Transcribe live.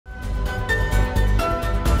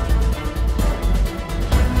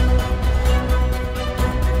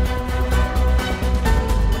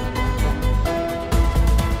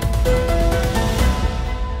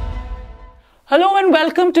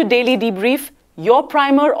Welcome to Daily Debrief, your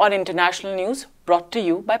primer on international news brought to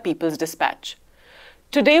you by People's Dispatch.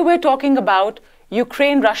 Today we're talking about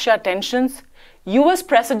Ukraine-Russia tensions, US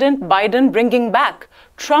President Biden bringing back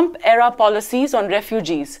Trump-era policies on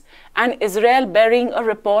refugees, and Israel burying a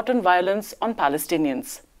report on violence on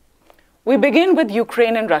Palestinians. We begin with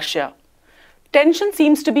Ukraine and Russia. Tension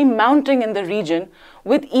seems to be mounting in the region,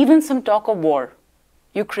 with even some talk of war.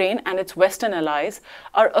 Ukraine and its Western allies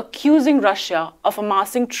are accusing Russia of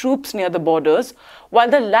amassing troops near the borders, while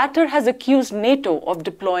the latter has accused NATO of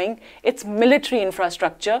deploying its military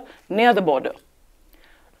infrastructure near the border.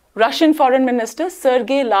 Russian Foreign Minister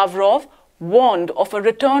Sergei Lavrov warned of a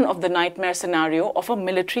return of the nightmare scenario of a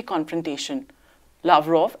military confrontation.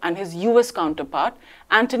 Lavrov and his US counterpart,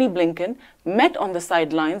 Antony Blinken, met on the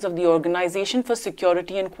sidelines of the Organization for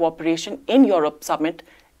Security and Cooperation in Europe summit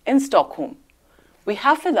in Stockholm. We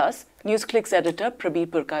have with us NewsClick's editor Prabir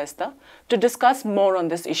Purkayastha to discuss more on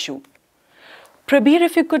this issue. Prabir,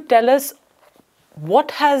 if you could tell us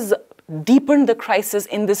what has deepened the crisis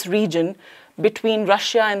in this region between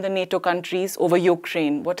Russia and the NATO countries over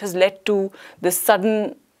Ukraine? What has led to this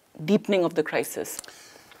sudden deepening of the crisis?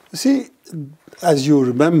 See, as you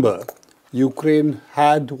remember, Ukraine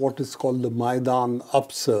had what is called the Maidan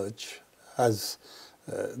upsurge, as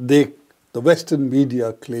the Western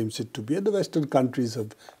media claims it to be, and the Western countries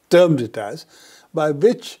have termed it as, by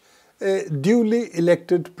which a duly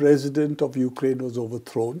elected president of Ukraine was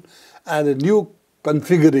overthrown and a new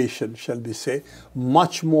configuration, shall we say,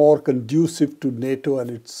 much more conducive to NATO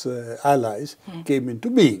and its allies came into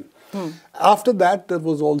being. After that, there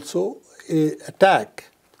was also an attack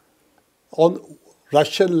on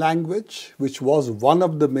Russian language, which was one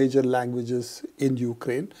of the major languages in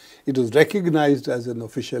Ukraine. It was recognized as an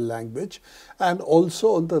official language, and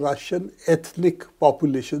also on the Russian ethnic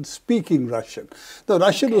population speaking Russian. The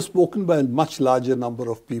Russian was spoken by a much larger number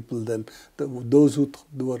of people than those who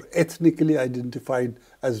were ethnically identified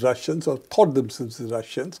as Russians or thought themselves as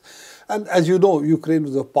Russians. And as you know, Ukraine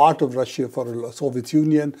was a part of Russia for the Soviet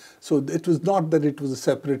Union, so it was not that it was a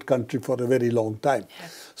separate country for a very long time.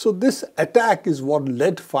 Yes. So this attack is what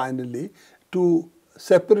led finally to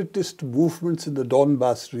separatist movements in the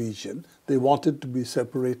Donbas region. They wanted to be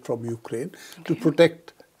separate from Ukraine to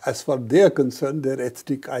protect, as far as they are concerned, their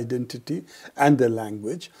ethnic identity and their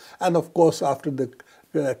language. And of course, after the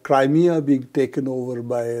Crimea being taken over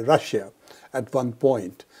by Russia at one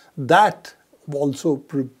point, that also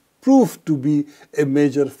proved to be a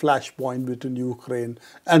major flashpoint between Ukraine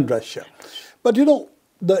and Russia. But you know,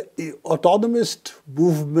 the autonomist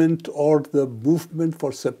movement or the movement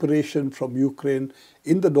for separation from Ukraine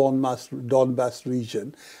in the Donbas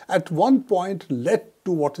region at one point led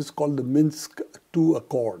to what is called the Minsk II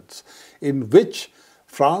Accords, in which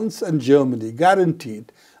France and Germany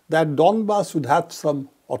guaranteed that Donbas would have some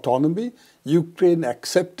autonomy. Ukraine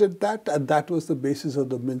accepted that, and that was the basis of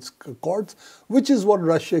the Minsk Accords, which is what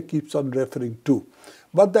Russia keeps on referring to.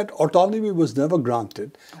 But that autonomy was never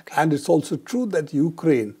granted. And it's also true that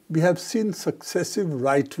Ukraine, we have seen successive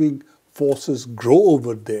right-wing forces grow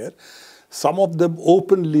over there, some of them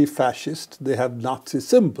openly fascist, they have Nazi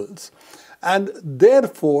symbols. And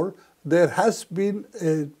therefore, there has been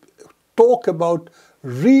a talk about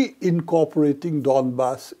reincorporating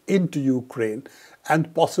Donbas into Ukraine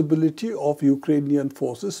and possibility of Ukrainian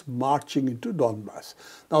forces marching into Donbas.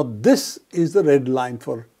 Now, this is the red line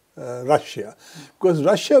for Russia, because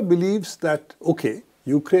Russia believes that, okay,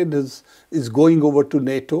 Ukraine is going over to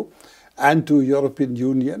NATO and to European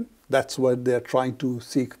Union. That's what they're trying to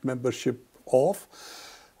seek membership of.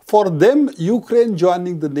 For them, Ukraine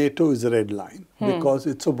joining the NATO is a red line because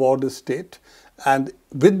it's a border state. And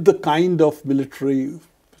with the kind of military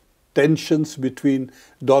tensions between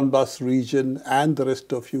Donbas region and the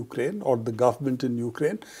rest of Ukraine or the government in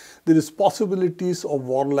Ukraine, there is possibilities of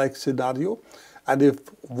warlike scenario. And if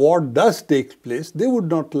war does take place, they would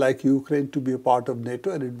not like Ukraine to be a part of NATO,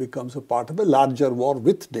 and it becomes a part of a larger war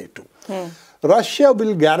with NATO. Russia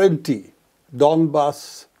will guarantee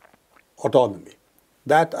Donbas autonomy.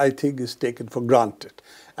 That, I think, is taken for granted.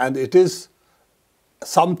 And it is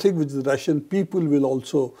something which the Russian people will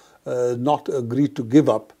also not agree to give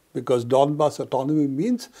up, because Donbas autonomy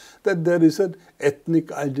means that there is an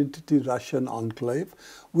ethnic identity Russian enclave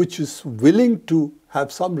which is willing to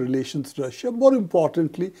have some relations to Russia. More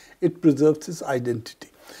importantly, it preserves its identity.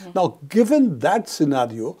 Now, given that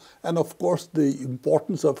scenario, and of course the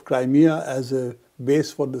importance of Crimea as a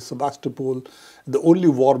base for the Sevastopol, the only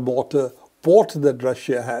war mortar port that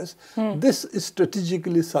Russia has, this is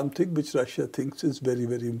strategically something which Russia thinks is very,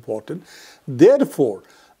 very important. Therefore,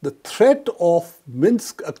 the threat of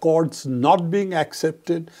Minsk Accords not being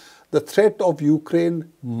accepted, the threat of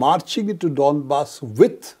Ukraine marching into Donbass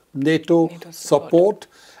with NATO support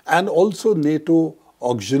and also NATO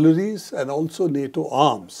auxiliaries and also NATO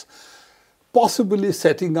arms, possibly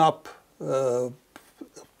setting up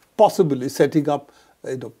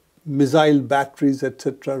missile batteries,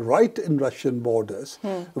 etc., right in Russian borders,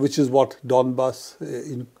 which is what Donbass,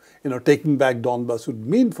 taking back Donbass would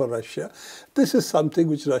mean for Russia. This is something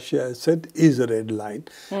which Russia has said is a red line,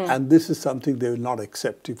 and this is something they will not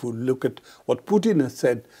accept. If you look at what Putin has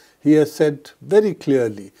said, he has said very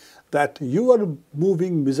clearly that you are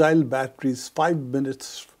moving missile batteries 5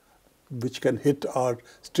 minutes, which can hit our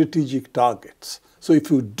strategic targets. So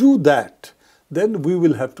if you do that, then we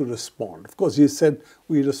will have to respond. Of course, he said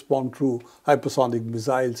we respond through hypersonic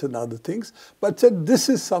missiles and other things, but said this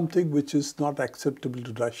is something which is not acceptable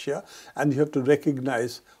to Russia, and you have to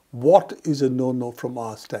recognize what is a no-no from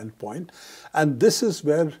our standpoint. And this is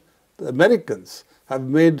where the Americans have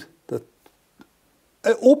made the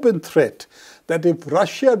open threat that if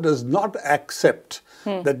Russia does not accept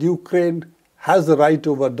that Ukraine has the right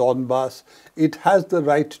over Donbass, it has the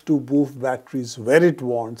right to move batteries where it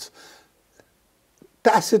wants,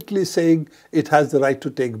 tacitly saying it has the right to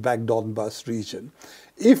take back Donbass region.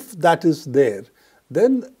 If that is there,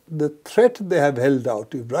 then the threat they have held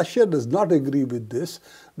out, if Russia does not agree with this,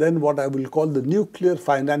 then what I will call the nuclear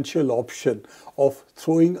financial option of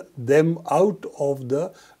throwing them out of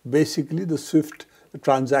basically the SWIFT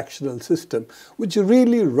transactional system, which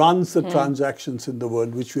really runs the transactions in the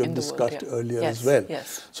world, which we have discussed earlier as well.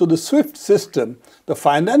 So the SWIFT system, the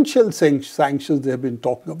financial sanctions they have been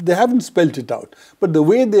talking of, they haven't spelled it out. But the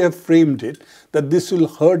way they have framed it, that this will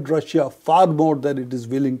hurt Russia far more than it is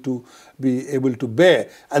willing to be able to bear,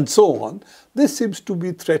 and so on, this seems to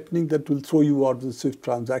be threatening that will throw you out of the SWIFT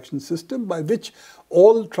transaction system, by which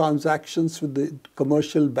all transactions with the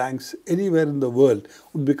commercial banks anywhere in the world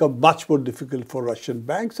would become much more difficult for Russian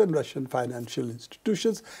banks and Russian financial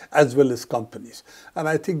institutions as well as companies. And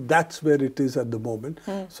I think that's where it is at the moment.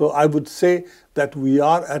 So I would say that we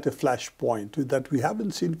are at a flashpoint that we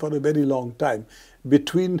haven't seen for a very long time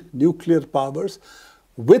between nuclear powers,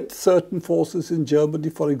 with certain forces in Germany,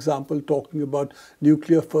 for example, talking about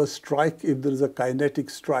nuclear first strike if there is a kinetic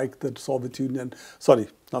strike that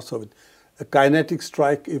a kinetic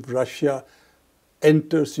strike if Russia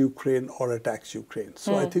enters Ukraine or attacks Ukraine.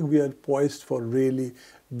 So I think we are poised for really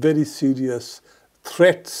very serious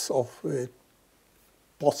threats of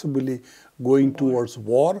possibly going towards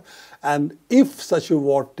war. And if such a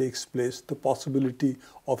war takes place, the possibility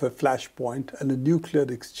of a flashpoint and a nuclear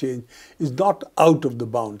exchange is not out of the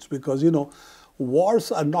bounds, because,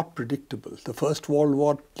 wars are not predictable. The First World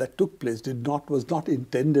War that took place was not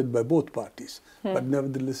intended by both parties, but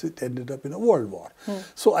nevertheless it ended up in a world war.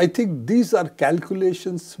 So I think these are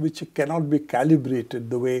calculations which cannot be calibrated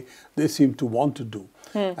the way they seem to want to do.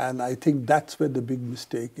 And I think that's where the big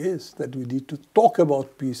mistake is, that we need to talk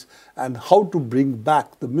about peace and how to bring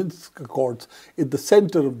back the Minsk Accords in the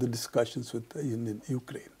center of the discussions in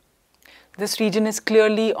Ukraine. This region is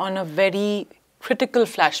clearly on a very critical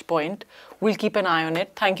flashpoint. We'll keep an eye on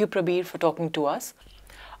it. Thank you, Prabir, for talking to us.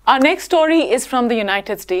 Our next story is from the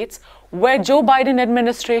United States, where Joe Biden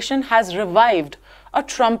administration has revived a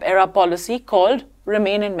Trump-era policy called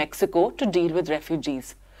Remain in Mexico to deal with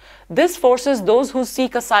refugees. This forces those who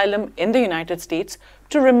seek asylum in the United States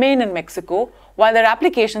to remain in Mexico while their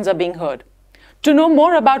applications are being heard. To know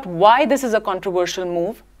more about why this is a controversial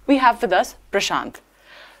move, we have with us Prashant.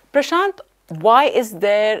 Prashant, why is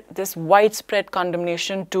there this widespread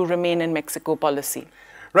condemnation to Remain in Mexico policy?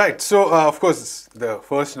 Right. So, of course, the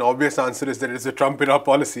first and obvious answer is that it's a Trump-era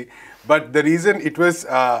policy. But the reason it was,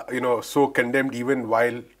 so condemned even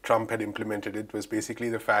while Trump had implemented it was basically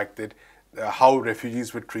the fact that how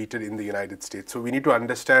refugees were treated in the United States. So we need to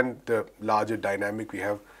understand the larger dynamic. We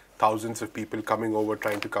have thousands of people coming over,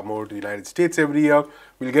 trying to come over to the United States every year.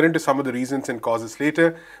 We'll get into some of the reasons and causes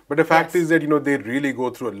later. But the fact is that, they really go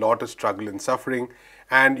through a lot of struggle and suffering.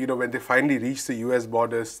 And, when they finally reach the US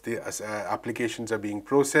borders, the applications are being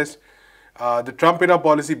processed. The Trump-era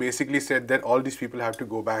policy basically said that all these people have to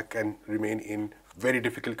go back and remain in very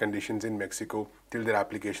difficult conditions in Mexico till their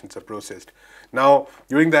applications are processed. Now,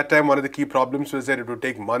 during that time, one of the key problems was that it would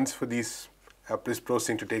take months for this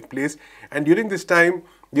processing to take place. And during this time,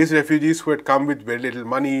 these refugees who had come with very little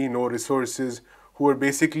money, no resources, who were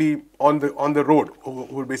basically on the road, who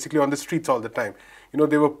were basically on the streets all the time.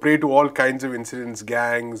 They were prey to all kinds of incidents,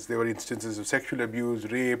 gangs, there were instances of sexual abuse,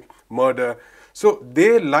 rape, murder. So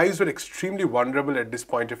their lives were extremely vulnerable at this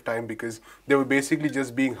point of time because they were basically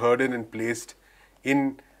just being herded and placed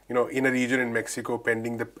in a region in Mexico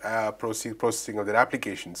pending the processing of their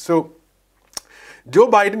applications. So Joe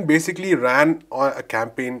Biden basically ran on a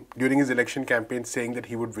campaign during his election campaign saying that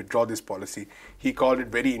he would withdraw this policy. He called it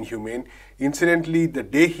very inhumane. Incidentally, the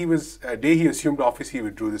day he assumed office, he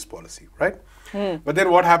withdrew this policy, right? But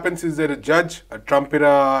then what happens is that a judge, a Trump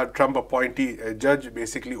appointee, a judge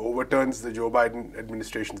basically overturns the Joe Biden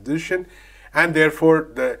administration's decision, and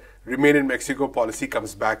therefore the Remain in Mexico policy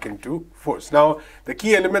comes back into force. Now, the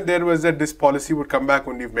key element there was that this policy would come back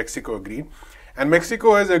only if Mexico agreed. And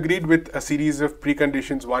Mexico has agreed with a series of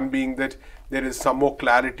preconditions, one being that there is some more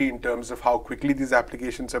clarity in terms of how quickly these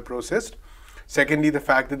applications are processed. Secondly, the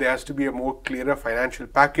fact that there has to be a more clearer financial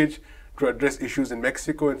package to address issues in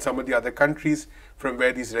Mexico and some of the other countries from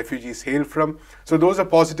where these refugees hail from. So those are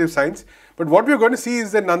positive signs. But what we're going to see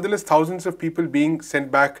is that nonetheless thousands of people being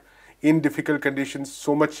sent back in difficult conditions,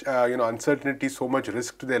 so much uncertainty, so much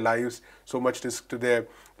risk to their lives, so much risk to their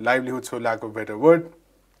livelihoods, for lack of a better word.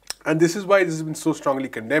 And this is why this has been so strongly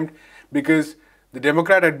condemned, because the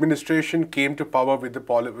Democrat administration came to power with the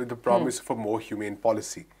promise of a more humane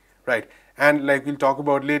policy, right? And like we'll talk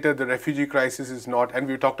about later, the refugee crisis is not, and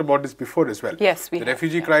we've talked about this before as well. Yes, the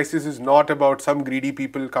refugee crisis is not about some greedy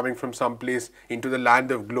people coming from some place into the land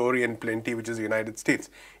of glory and plenty, which is the United States.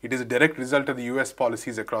 It is a direct result of the US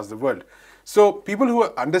policies across the world. So people who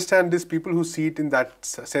understand this, people who see it in that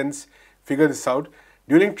sense, figure this out.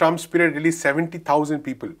 During Trump's period, at least 70,000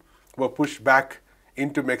 people were pushed back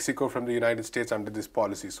into Mexico from the United States under this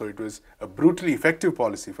policy. So it was a brutally effective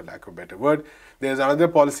policy, for lack of a better word. There's another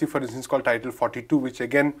policy, for instance, called Title 42, which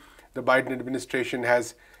again, the Biden administration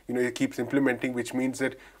has, it keeps implementing, which means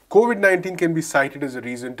that COVID-19 can be cited as a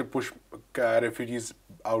reason to push refugees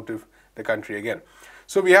out of the country again.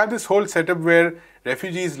 So we have this whole setup where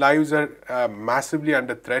refugees' lives are massively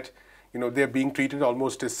under threat. They're being treated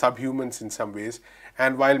almost as subhumans in some ways.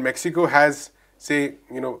 And while Mexico has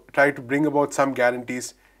try to bring about some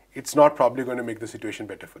guarantees, it's not probably going to make the situation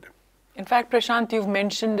better for them. In fact, Prashant, you've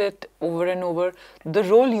mentioned it over and over, the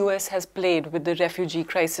role US has played with the refugee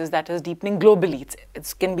crisis that is deepening globally.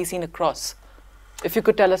 It can be seen across. If you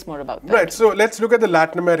could tell us more about that. Right, so let's look at the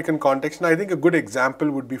Latin American context. And I think a good example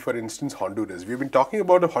would be, for instance, Honduras. We've been talking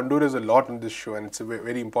about Honduras a lot on this show, and it's a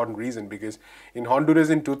very important reason, because in Honduras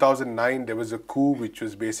in 2009, there was a coup which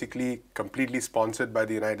was basically completely sponsored by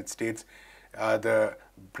the United States. The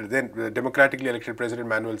democratically elected President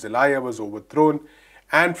Manuel Zelaya was overthrown,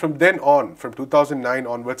 and from then on, from 2009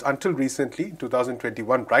 onwards until recently,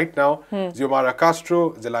 2021, right now, Xiomara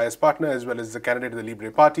Castro, Zelaya's partner, as well as the candidate of the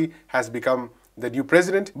Libre Party, has become the new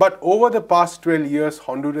president. But over the past 12 years,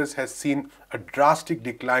 Honduras has seen a drastic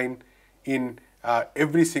decline in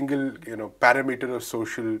every single parameter of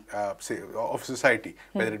social of society,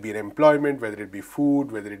 whether it be employment, whether it be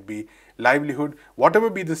food, whether it be livelihood,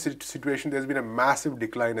 whatever be the situation, there's been a massive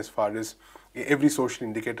decline as far as every social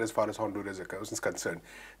indicator as far as Honduras is concerned.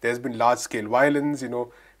 There's been large-scale violence,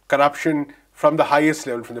 corruption from the highest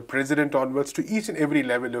level, from the president onwards to each and every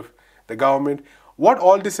level of the government. What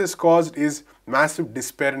all this has caused is massive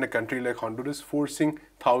despair in a country like Honduras, forcing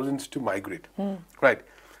thousands to migrate. Right.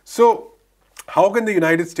 So how can the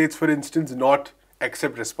United States, for instance, not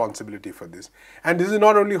accept responsibility for this? And this is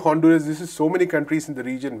not only Honduras, this is so many countries in the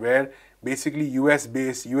region where basically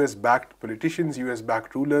US-based, US-backed politicians,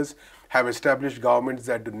 US-backed rulers have established governments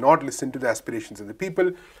that do not listen to the aspirations of the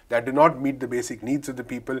people, that do not meet the basic needs of the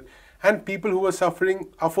people, and people who are suffering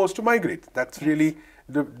are forced to migrate. That's really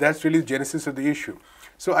the genesis of the issue.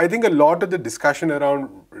 So I think a lot of the discussion around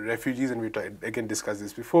refugees, and we again discussed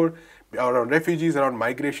this before, around refugees, around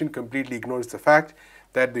migration, completely ignores the fact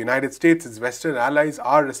that the United States, its Western allies,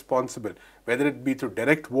 are responsible, whether it be through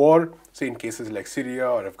direct war, say in cases like Syria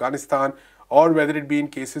or Afghanistan, or whether it be in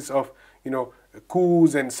cases of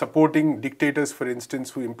coups and supporting dictators, for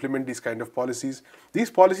instance, who implement these kind of policies.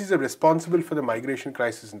 These policies are responsible for the migration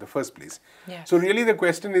crisis in the first place. Yes. So really the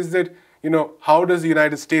question is that, how does the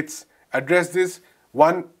United States address this?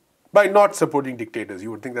 One, by not supporting dictators.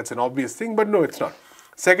 You would think that's an obvious thing, but no, it's not.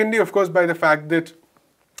 Secondly, of course, by the fact that,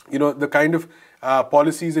 the kind of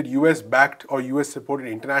policies that US-backed or US-supported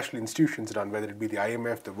international institutions run, whether it be the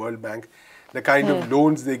IMF, the World Bank, the kind of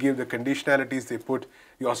loans they give, the conditionalities they put,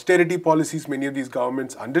 the austerity policies many of these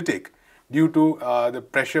governments undertake due to the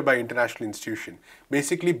pressure by international institutions,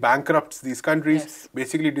 basically bankrupts these countries,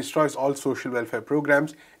 basically destroys all social welfare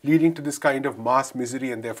programs, leading to this kind of mass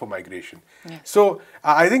misery and therefore migration. Yes. So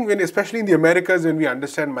I think especially in the Americas, when we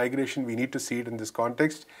understand migration, we need to see it in this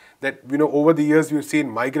context, that over the years we've seen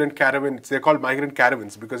migrant caravans. They're called migrant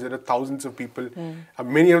caravans because there are thousands of people,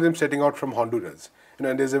 many of them setting out from Honduras.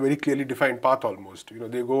 And there's a very clearly defined path almost.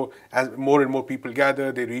 They go, as more and more people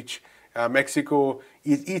gather, they reach Mexico,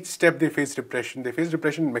 each step they face repression. They face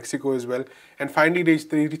repression in Mexico as well. And finally,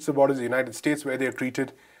 they reach the borders of the United States, where they are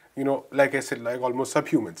treated, like I said, like almost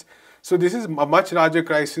subhumans. So this is a much larger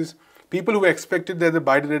crisis. People who expected that the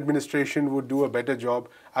Biden administration would do a better job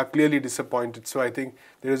are clearly disappointed. So I think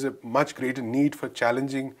there is a much greater need for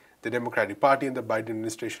challenging the Democratic Party and the Biden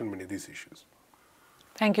administration on many of these issues.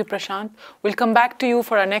 Thank you, Prashant. We'll come back to you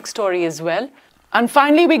for our next story as well. And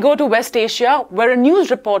finally, we go to West Asia, where a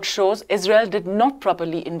news report shows Israel did not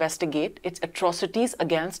properly investigate its atrocities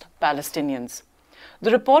against Palestinians.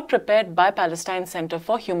 The report, prepared by Palestine Center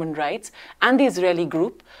for Human Rights and the Israeli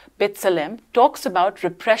group B'Tselem, talks about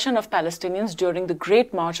repression of Palestinians during the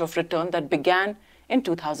Great March of Return that began in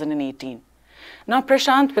 2018. Now,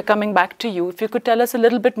 Prashant, we're coming back to you. If you could tell us a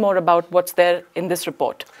little bit more about what's there in this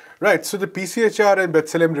report. Right. So the PCHR and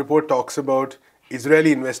B'Tselem report talks about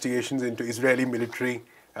Israeli investigations into Israeli military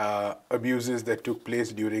abuses that took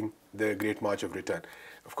place during the Great March of Return.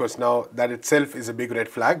 Of course, now that itself is a big red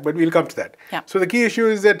flag, but we'll come to that. Yeah. So the key issue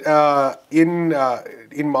is that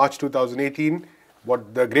in March 2018,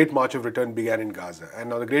 the Great March of Return began in Gaza.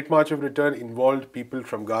 And now the Great March of Return involved people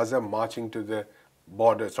from Gaza marching to the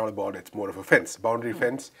border. It's not a border, it's more of a fence, boundary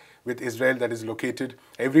fence with Israel that is located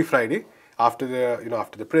every Friday. After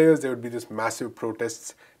the prayers, there would be this massive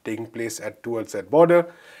protests taking place towards that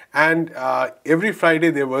border. And every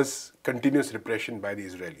Friday, there was continuous repression by the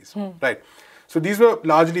Israelis. Right. So these were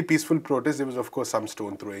largely peaceful protests. There was, of course, some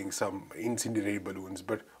stone throwing, some incendiary balloons.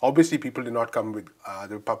 But obviously, people did not come with,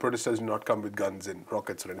 the protesters did not come with guns and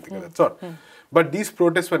rockets or anything of that sort. But these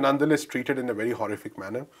protests were nonetheless treated in a very horrific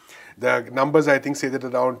manner. The numbers, I think, say that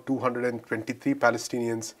around 223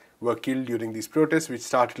 Palestinians were killed during these protests, which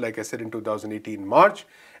started, like I said, in 2018 March.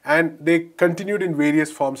 And they continued in various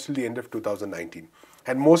forms till the end of 2019.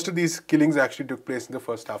 And most of these killings actually took place in the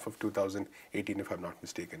first half of 2018, if I'm not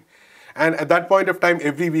mistaken. And at that point of time,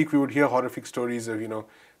 every week we would hear horrific stories of,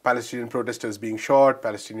 Palestinian protesters being shot,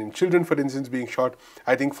 Palestinian children, for instance, being shot.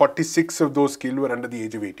 I think 46 of those killed were under the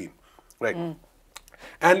age of 18. Right.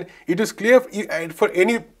 And it was clear for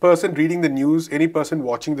any person reading the news, any person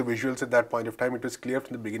watching the visuals at that point of time, it was clear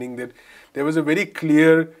from the beginning that there was a very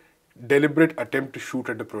clear, deliberate attempt to shoot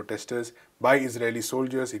at the protesters by Israeli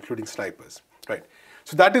soldiers, including snipers. Right.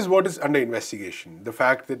 So that is what is under investigation. The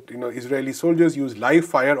fact that Israeli soldiers use live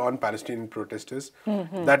fire on Palestinian protesters,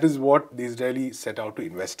 that is what the Israelis set out to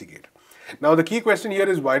investigate. Now the key question here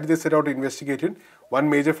is, why did they set out to investigate it? One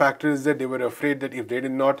major factor is that they were afraid that if they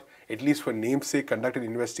did not, at least for namesake, conduct an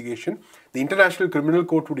investigation, the International Criminal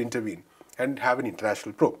Court would intervene and have an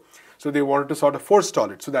international probe. So they wanted to sort of forestall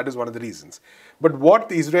it. So that is one of the reasons. But what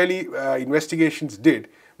the Israeli investigations did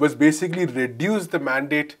was basically reduce the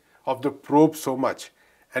mandate of the probe so much,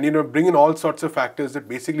 and bring in all sorts of factors that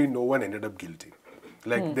basically no one ended up guilty.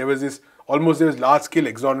 Like there was large-scale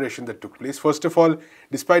exoneration that took place. First of all,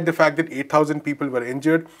 despite the fact that 8,000 people were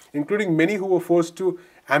injured, including many who were forced to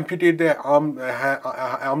amputate their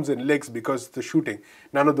arms and legs because of the shooting,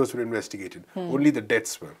 none of those were investigated. Only the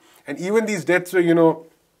deaths were. And even these deaths were,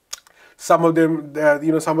 some of them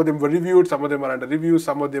were reviewed, some of them are under review,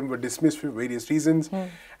 some of them were dismissed for various reasons.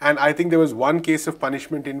 And I think there was one case of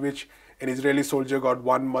punishment in which an Israeli soldier got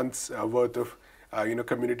 1 month's worth of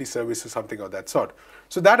community service or something of that sort.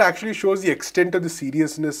 So that actually shows the extent of the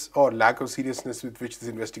seriousness or lack of seriousness with which this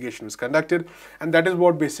investigation was conducted. And that is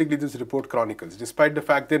what basically this report chronicles. Despite the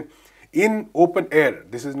fact that in open air,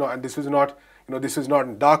 this was not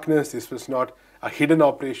in darkness, this was not a hidden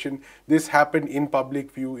operation. This happened in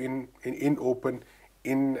public view, in open,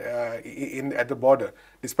 at the border.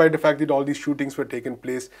 Despite the fact that all these shootings were taken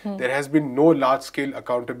place, there has been no large-scale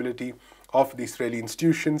accountability of the Israeli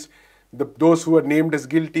institutions. Those who were named as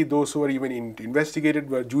guilty, those who were even investigated,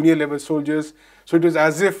 were junior-level soldiers. So it was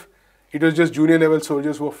as if it was just junior-level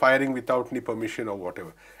soldiers who were firing without any permission or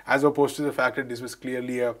whatever, as opposed to the fact that this was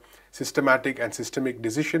clearly a systematic and systemic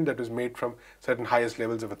decision that was made from certain highest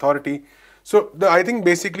levels of authority. So I think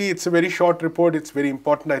basically it's a very short report. It's very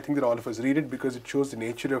important, I think, that all of us read it, because it shows the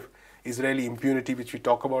nature of Israeli impunity, which we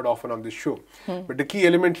talk about often on this show. But the key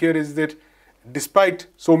element here is that despite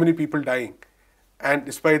so many people dying, and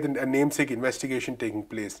despite a namesake investigation taking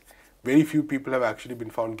place, very few people have actually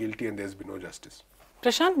been found guilty, and there's been no justice.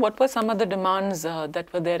 Prashant, what were some of the demands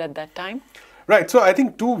that were there at that time? Right. So I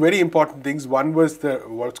think two very important things. One was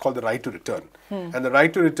what's called the right to return. And the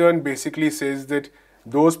right to return basically says that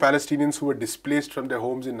those Palestinians who were displaced from their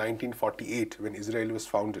homes in 1948, when Israel was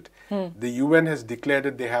founded, the UN has declared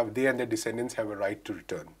that they and their descendants have a right to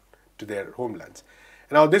return to their homelands.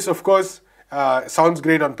 Now this, of course, sounds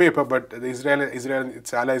great on paper, but Israel and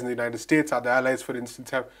its allies in the United States, other allies, for instance,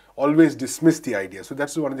 have always dismissed the idea. So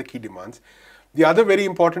that's one of the key demands. The other very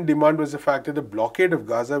important demand was the fact that the blockade of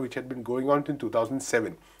Gaza, which had been going on since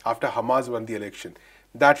 2007, after Hamas won the election,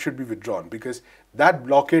 that should be withdrawn, because that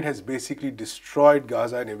blockade has basically destroyed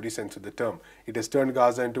Gaza in every sense of the term. It has turned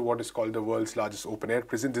Gaza into what is called the world's largest open-air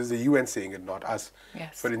prison. This is the UN saying it, not us.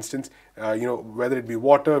 Yes. For instance, whether it be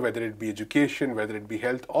water, whether it be education, whether it be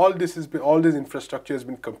health, all this infrastructure has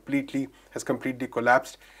completely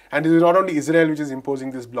collapsed. And it is not only Israel which is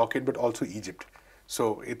imposing this blockade, but also Egypt.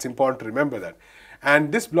 So it's important to remember that.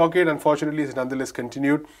 And this blockade, unfortunately, has nonetheless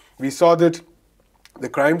continued. We saw that the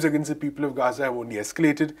crimes against the people of Gaza have only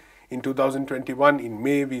escalated. In 2021, in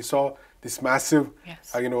May, we saw this massive,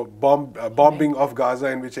 bombing of Gaza,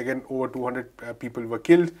 in which again over 200 people were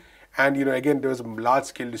killed, and again there was a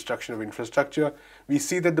large-scale destruction of infrastructure. We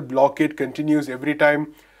see that the blockade continues every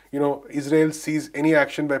time. Israel sees any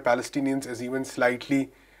action by Palestinians as even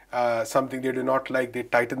slightly something they do not like. They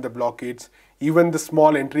tighten the blockades, even the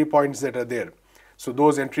small entry points that are there. So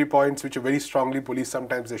those entry points, which are very strongly policed,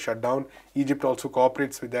 sometimes they shut down. Egypt also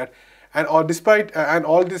cooperates with that. And all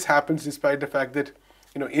this happens despite the fact that,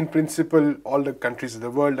 in principle, all the countries of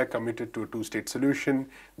the world are committed to a two-state solution.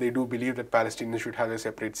 They do believe that Palestinians should have a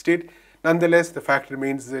separate state. Nonetheless, the fact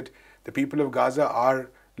remains that the people of Gaza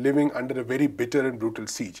are living under a very bitter and brutal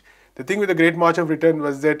siege. The thing with the Great March of Return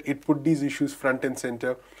was that it put these issues front and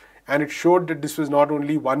center. And it showed that this was not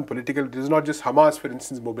only this is not just Hamas, for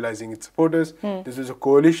instance, mobilizing its supporters. This is a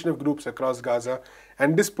coalition of groups across Gaza.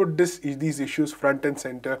 And this put these issues front and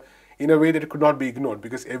center in a way that it could not be ignored,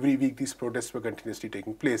 because every week these protests were continuously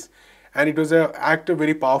taking place. And it was an act of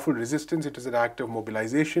very powerful resistance. It was an act of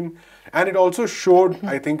mobilization. And it also showed,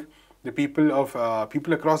 I think, the people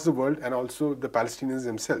across the world, and also the Palestinians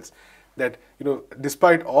themselves, that,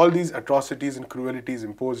 despite all these atrocities and cruelties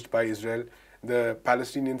imposed by Israel, the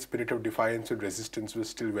Palestinian spirit of defiance and resistance was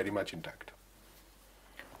still very much intact.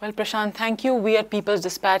 Well, Prashant, thank you. We at People's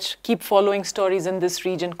Dispatch keep following stories in this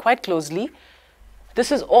region quite closely.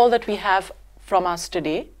 This is all that we have from us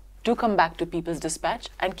today. Do come back to People's Dispatch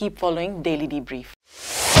and keep following Daily Debrief.